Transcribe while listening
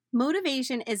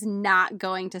Motivation is not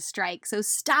going to strike, so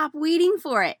stop waiting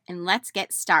for it and let's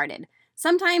get started.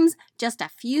 Sometimes just a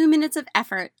few minutes of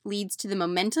effort leads to the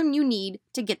momentum you need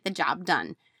to get the job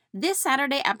done. This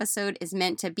Saturday episode is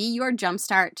meant to be your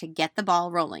jumpstart to get the ball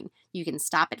rolling. You can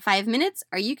stop at 5 minutes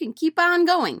or you can keep on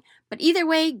going. But either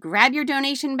way, grab your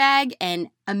donation bag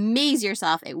and amaze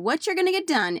yourself at what you're going to get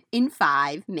done in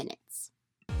 5 minutes.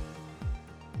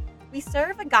 We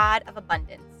serve a God of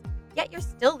abundance, yet you're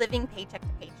still living paycheck to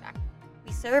paycheck.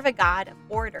 We serve a God of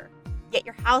order, yet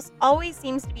your house always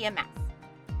seems to be a mess.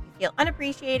 You feel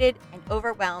unappreciated and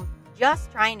overwhelmed just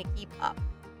trying to keep up.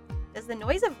 Does the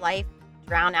noise of life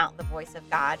drown out the voice of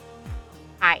God?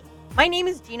 Hi, my name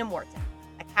is Gina Morton,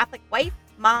 a Catholic wife,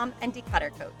 mom, and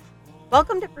declutter coach.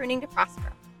 Welcome to Pruning to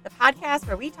Prosper, the podcast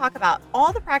where we talk about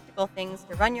all the practical things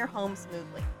to run your home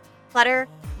smoothly. Clutter,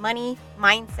 money,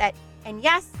 mindset, and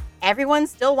yes, everyone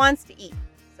still wants to eat.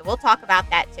 So we'll talk about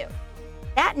that too.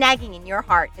 That nagging in your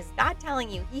heart is God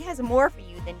telling you He has more for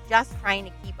you than just trying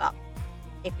to keep up.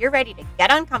 If you're ready to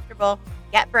get uncomfortable,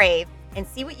 get brave, and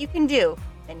see what you can do,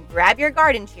 then grab your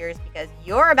garden shears because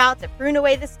you're about to prune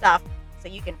away the stuff so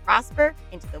you can prosper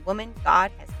into the woman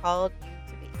God has called you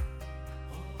to be.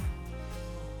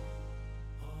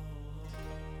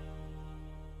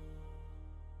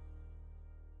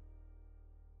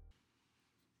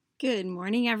 Good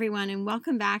morning, everyone, and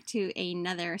welcome back to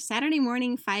another Saturday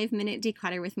morning 5-minute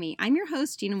declutter with me. I'm your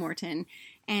host, Gina Morton,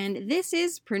 and this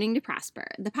is Pruning to Prosper,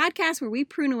 the podcast where we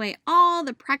prune away all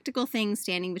the practical things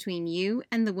standing between you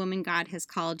and the woman God has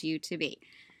called you to be.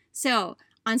 So,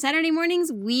 on Saturday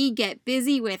mornings, we get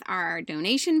busy with our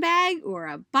donation bag or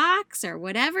a box or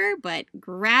whatever, but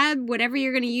grab whatever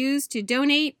you're going to use to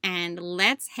donate and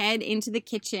let's head into the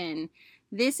kitchen.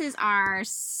 This is our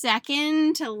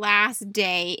second to last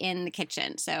day in the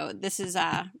kitchen. So this is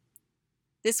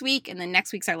this week, and then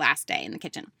next week's our last day in the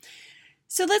kitchen.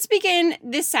 So let's begin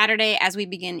this Saturday as we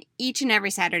begin each and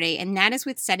every Saturday, and that is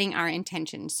with setting our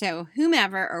intention. So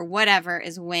whomever or whatever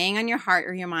is weighing on your heart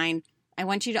or your mind, I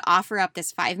want you to offer up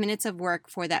this 5 minutes of work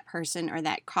for that person or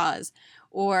that cause,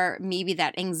 or maybe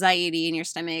that anxiety in your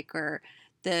stomach or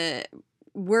the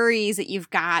worries that you've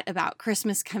got about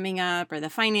Christmas coming up or the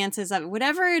finances of it,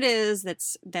 whatever it is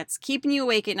that's keeping you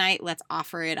awake at night, let's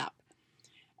offer it up.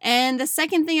 And the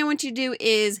second thing I want you to do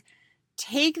is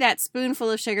take that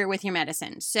spoonful of sugar with your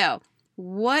medicine. So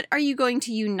what are you going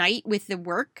to unite with the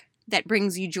work that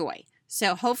brings you joy?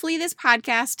 So hopefully this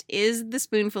podcast is the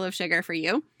spoonful of sugar for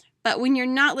you. But when you're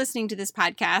not listening to this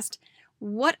podcast,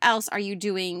 what else are you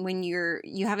doing when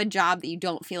you have a job that you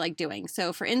don't feel like doing?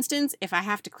 So for instance, if I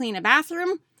have to clean a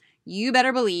bathroom, you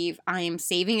better believe I am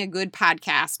saving a good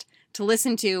podcast to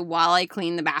listen to while I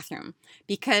clean the bathroom,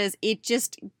 because it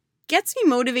just gets me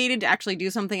motivated to actually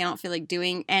do something I don't feel like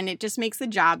doing, and it just makes the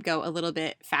job go a little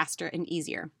bit faster and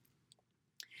easier.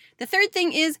 The third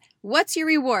thing is, what's your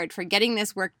reward for getting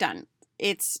this work done?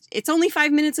 It's only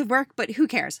 5 minutes of work, but who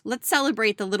cares? Let's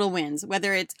celebrate the little wins,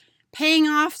 whether it's paying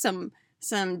off some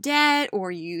debt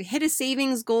or you hit a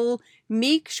savings goal.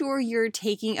 Make sure you're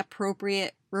taking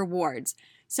appropriate rewards.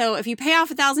 So if you pay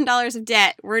off $1,000 of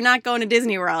debt, we're not going to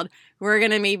Disney World. We're going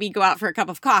to maybe go out for a cup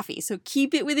of coffee. So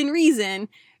keep it within reason,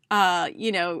 but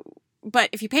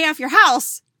if you pay off your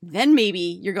house, then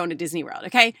maybe you're going to Disney World,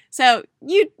 okay? So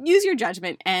you use your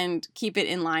judgment and keep it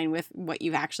in line with what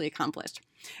you've actually accomplished.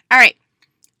 All right,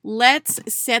 let's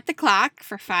set the clock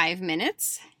for 5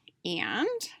 minutes, and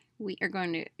we are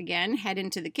going to, again, head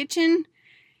into the kitchen,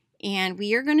 and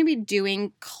we are going to be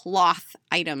doing cloth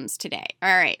items today.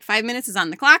 All right, 5 minutes is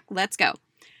on the clock. Let's go.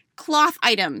 Cloth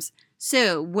items.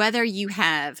 So whether you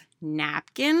have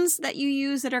napkins that you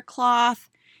use that are cloth,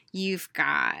 you've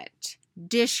got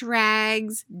dish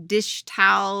rags, dish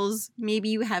towels, maybe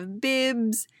you have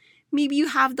bibs, maybe you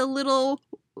have the little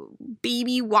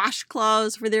baby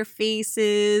washcloths for their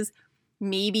faces,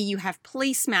 maybe you have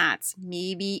placemats,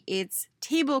 maybe it's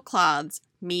tablecloths,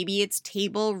 maybe it's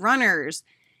table runners.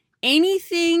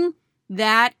 Anything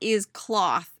that is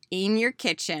cloth in your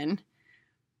kitchen,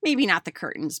 maybe not the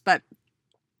curtains, but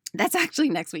that's actually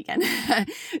next weekend.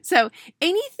 So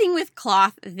anything with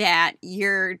cloth that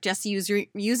you're just using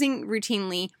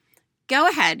routinely, go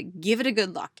ahead, give it a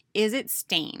good look. Is it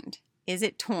stained? Is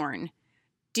it torn?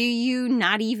 Do you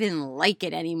not even like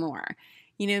it anymore?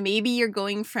 Maybe you're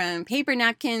going from paper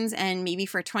napkins, and maybe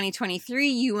for 2023,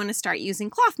 you want to start using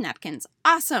cloth napkins.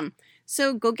 Awesome.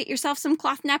 So go get yourself some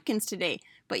cloth napkins today.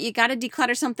 But you got to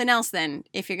declutter something else then.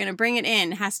 If you're going to bring it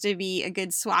in, it has to be a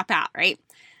good swap out, right?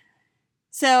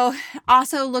 So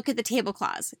also look at the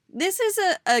tablecloths. This is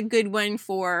a good one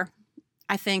for,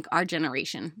 I think, our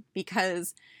generation,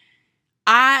 because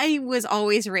I was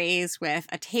always raised with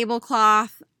a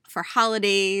tablecloth for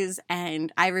holidays,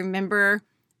 and I remember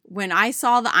when I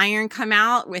saw the iron come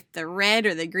out with the red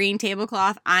or the green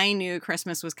tablecloth, I knew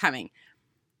Christmas was coming.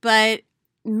 But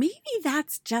maybe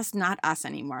that's just not us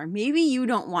anymore. Maybe you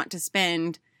don't want to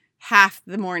spend half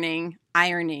the morning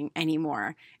ironing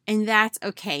anymore, and that's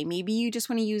okay. Maybe you just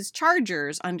want to use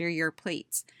chargers under your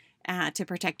plates to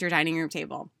protect your dining room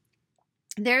table.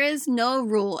 There is no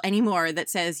rule anymore that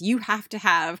says you have to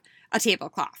have a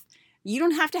tablecloth. You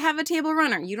don't have to have a table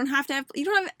runner. You don't have to have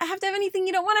anything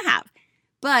you don't want to have.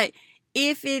 But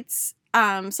if it's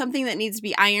something that needs to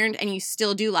be ironed and you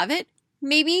still do love it,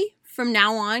 maybe from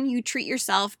now on you treat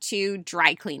yourself to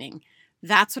dry cleaning.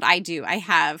 That's what I do. I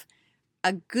have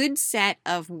a good set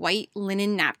of white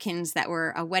linen napkins that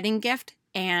were a wedding gift,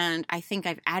 and I think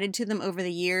I've added to them over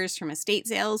the years from estate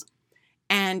sales,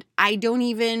 and I don't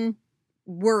even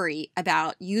worry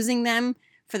about using them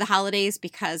for the holidays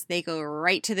because they go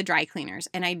right to the dry cleaners.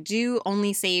 And I do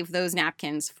only save those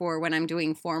napkins for when I'm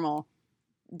doing formal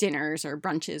dinners or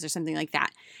brunches or something like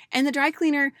that. And the dry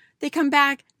cleaner, they come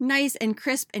back nice and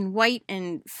crisp and white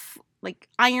and like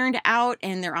ironed out,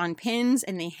 and they're on pins,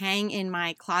 and they hang in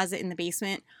my closet in the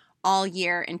basement all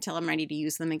year until I'm ready to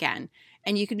use them again.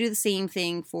 And you can do the same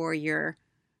thing for your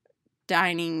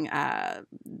dining,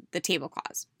 the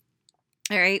tablecloths.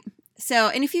 All right. So,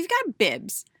 and if you've got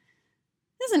bibs,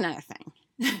 there's another thing.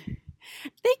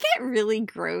 They get really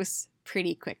gross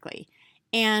pretty quickly.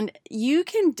 And you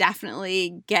can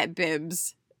definitely get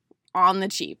bibs on the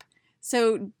cheap.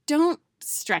 So don't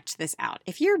stretch this out.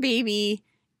 If your baby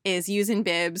is using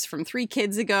bibs from 3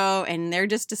 kids ago and they're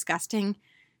just disgusting,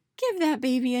 give that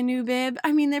baby a new bib.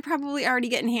 I mean, they're probably already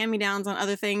getting hand-me-downs on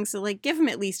other things. So like give them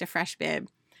at least a fresh bib.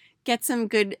 Get some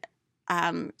good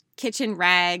kitchen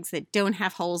rags that don't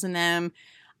have holes in them.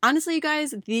 Honestly, you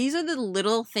guys, these are the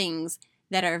little things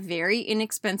that are very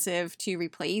inexpensive to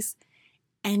replace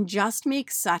and just make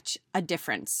such a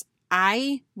difference.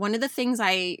 One of the things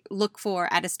I look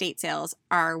for at estate sales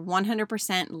are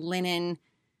 100% linen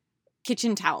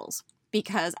kitchen towels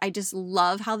because I just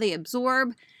love how they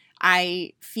absorb.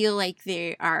 I feel like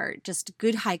they are just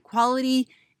good, high quality,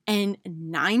 and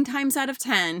 9 times out of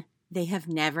 10, they have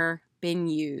never been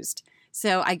used.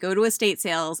 So I go to estate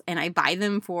sales and I buy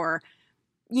them for,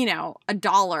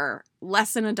 $1,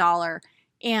 less than $1.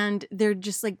 And they're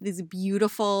just like these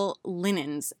beautiful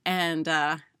linens. And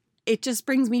it just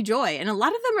brings me joy. And a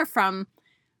lot of them are from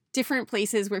different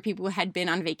places where people had been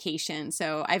on vacation.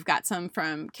 So I've got some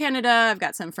from Canada. I've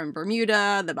got some from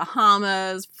Bermuda, the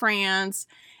Bahamas, France.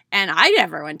 And I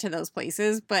never went to those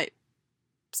places, but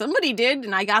somebody did.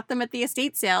 And I got them at the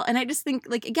estate sale. And I just think,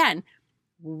 like, again,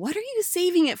 what are you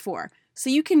saving it for? So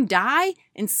you can die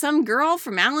and some girl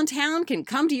from Allentown can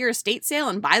come to your estate sale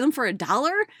and buy them for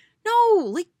 $1? No,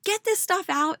 like get this stuff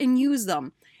out and use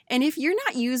them. And if you're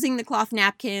not using the cloth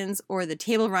napkins or the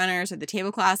table runners or the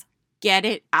tablecloths, get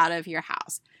it out of your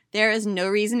house. There is no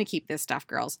reason to keep this stuff,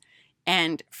 girls.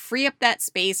 And free up that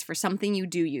space for something you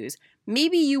do use.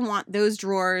 Maybe you want those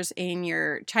drawers in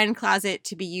your china closet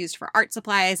to be used for art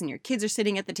supplies and your kids are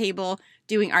sitting at the table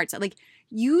doing art. Like,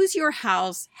 use your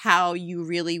house how you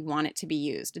really want it to be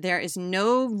used. There is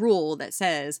no rule that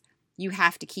says you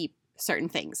have to keep certain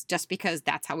things just because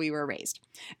that's how we were raised.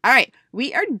 All right,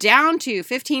 we are down to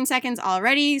 15 seconds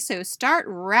already, so start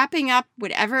wrapping up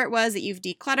whatever it was that you've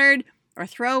decluttered or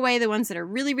throw away the ones that are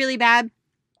really, really bad.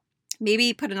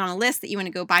 Maybe put it on a list that you want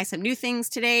to go buy some new things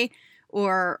today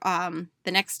or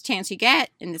the next chance you get.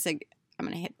 And I'm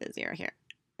going to hit the 0 here.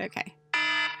 Okay.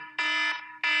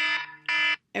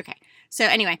 So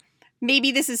anyway,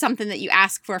 maybe this is something that you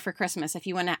ask for Christmas if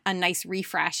you want a nice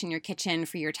refresh in your kitchen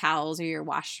for your towels or your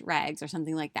wash rags or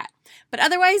something like that. But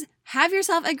otherwise, have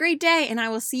yourself a great day, and I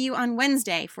will see you on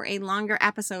Wednesday for a longer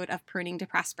episode of Pruning to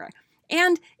Prosper.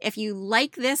 And if you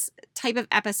like this type of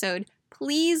episode,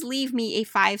 please leave me a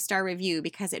 5-star review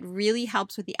because it really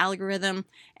helps with the algorithm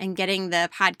and getting the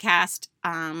podcast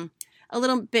a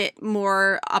little bit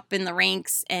more up in the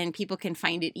ranks and people can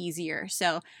find it easier.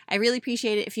 So I really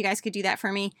appreciate it if you guys could do that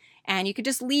for me. And you could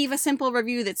just leave a simple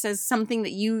review that says something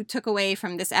that you took away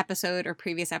from this episode or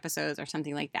previous episodes or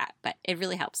something like that. But it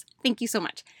really helps. Thank you so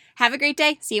much. Have a great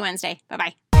day. See you Wednesday.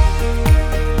 Bye-bye.